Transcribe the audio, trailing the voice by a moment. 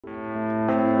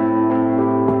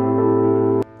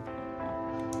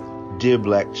Dear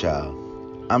black child,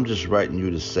 I'm just writing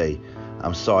you to say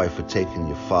I'm sorry for taking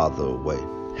your father away.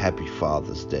 Happy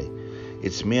Father's Day.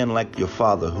 It's men like your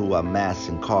father who are mass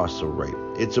incarcerated.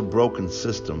 It's a broken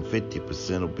system,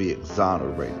 50% will be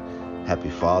exonerated.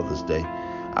 Happy Father's Day.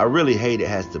 I really hate it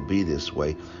has to be this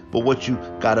way, but what you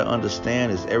gotta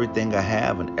understand is everything I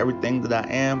have and everything that I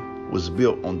am was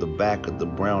built on the back of the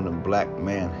brown and black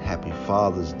man. Happy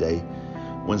Father's Day.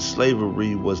 When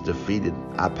slavery was defeated,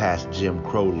 I passed Jim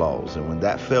Crow laws, and when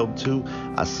that failed too,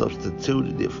 I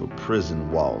substituted it for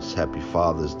prison walls. Happy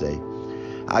Father's Day.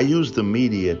 I used the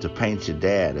media to paint your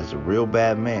dad as a real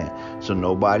bad man, so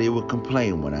nobody would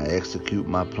complain when I execute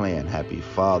my plan. Happy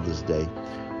Father's Day.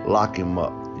 Lock him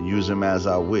up, use him as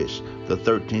I wish. The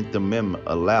 13th Amendment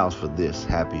allows for this.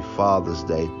 Happy Father's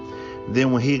Day.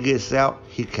 Then when he gets out,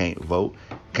 he can't vote,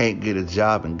 can't get a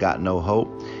job, and got no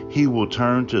hope. He will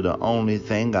turn to the only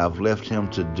thing I've left him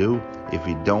to do. If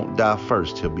he don't die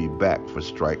first, he'll be back for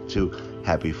strike two.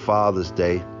 Happy Father's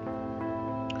Day.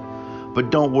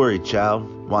 But don't worry, child.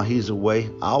 While he's away,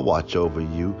 I'll watch over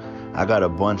you. I got a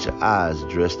bunch of eyes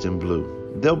dressed in blue.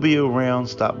 They'll be around,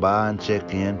 stop by and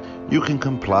check in. You can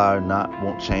comply or not,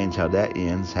 won't change how that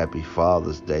ends. Happy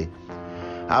Father's Day.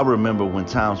 I remember when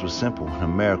times were simple and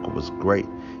America was great.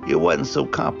 It wasn't so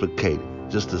complicated,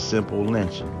 just a simple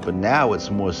lynching. But now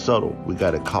it's more subtle. We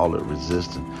gotta call it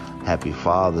resistance. Happy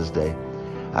Father's Day.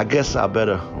 I guess I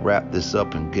better wrap this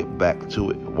up and get back to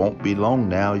it. It won't be long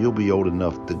now. You'll be old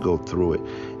enough to go through it.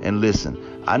 And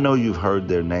listen, I know you've heard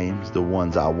their names, the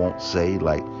ones I won't say,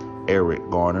 like Eric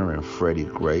Garner and Freddie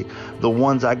Gray, the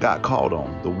ones I got caught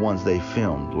on, the ones they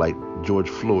filmed, like George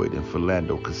Floyd and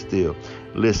Philando Castile.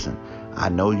 Listen, I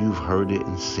know you've heard it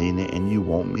and seen it and you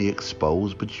want me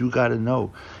exposed, but you gotta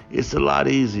know, it's a lot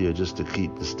easier just to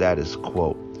keep the status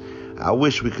quo. I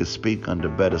wish we could speak under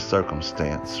better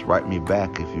circumstance. Write me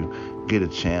back if you get a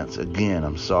chance. Again,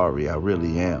 I'm sorry, I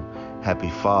really am. Happy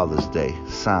Father's Day.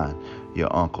 Signed,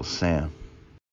 your Uncle Sam.